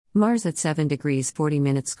Mars at 7 degrees 40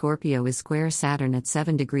 minutes Scorpio is square Saturn at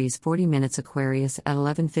 7 degrees 40 minutes Aquarius at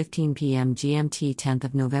 11:15 p.m. GMT 10th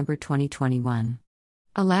of November 2021.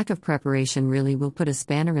 A lack of preparation really will put a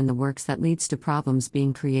spanner in the works that leads to problems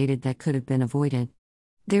being created that could have been avoided.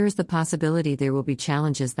 There is the possibility there will be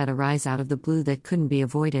challenges that arise out of the blue that couldn't be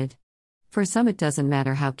avoided. For some, it doesn't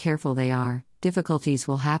matter how careful they are, difficulties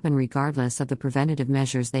will happen regardless of the preventative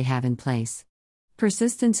measures they have in place.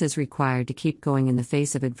 Persistence is required to keep going in the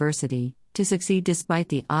face of adversity, to succeed despite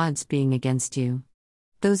the odds being against you.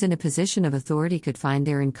 Those in a position of authority could find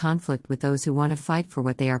they're in conflict with those who want to fight for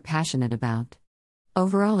what they are passionate about.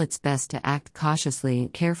 Overall, it's best to act cautiously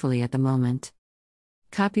and carefully at the moment.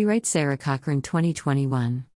 Copyright Sarah Cochran 2021.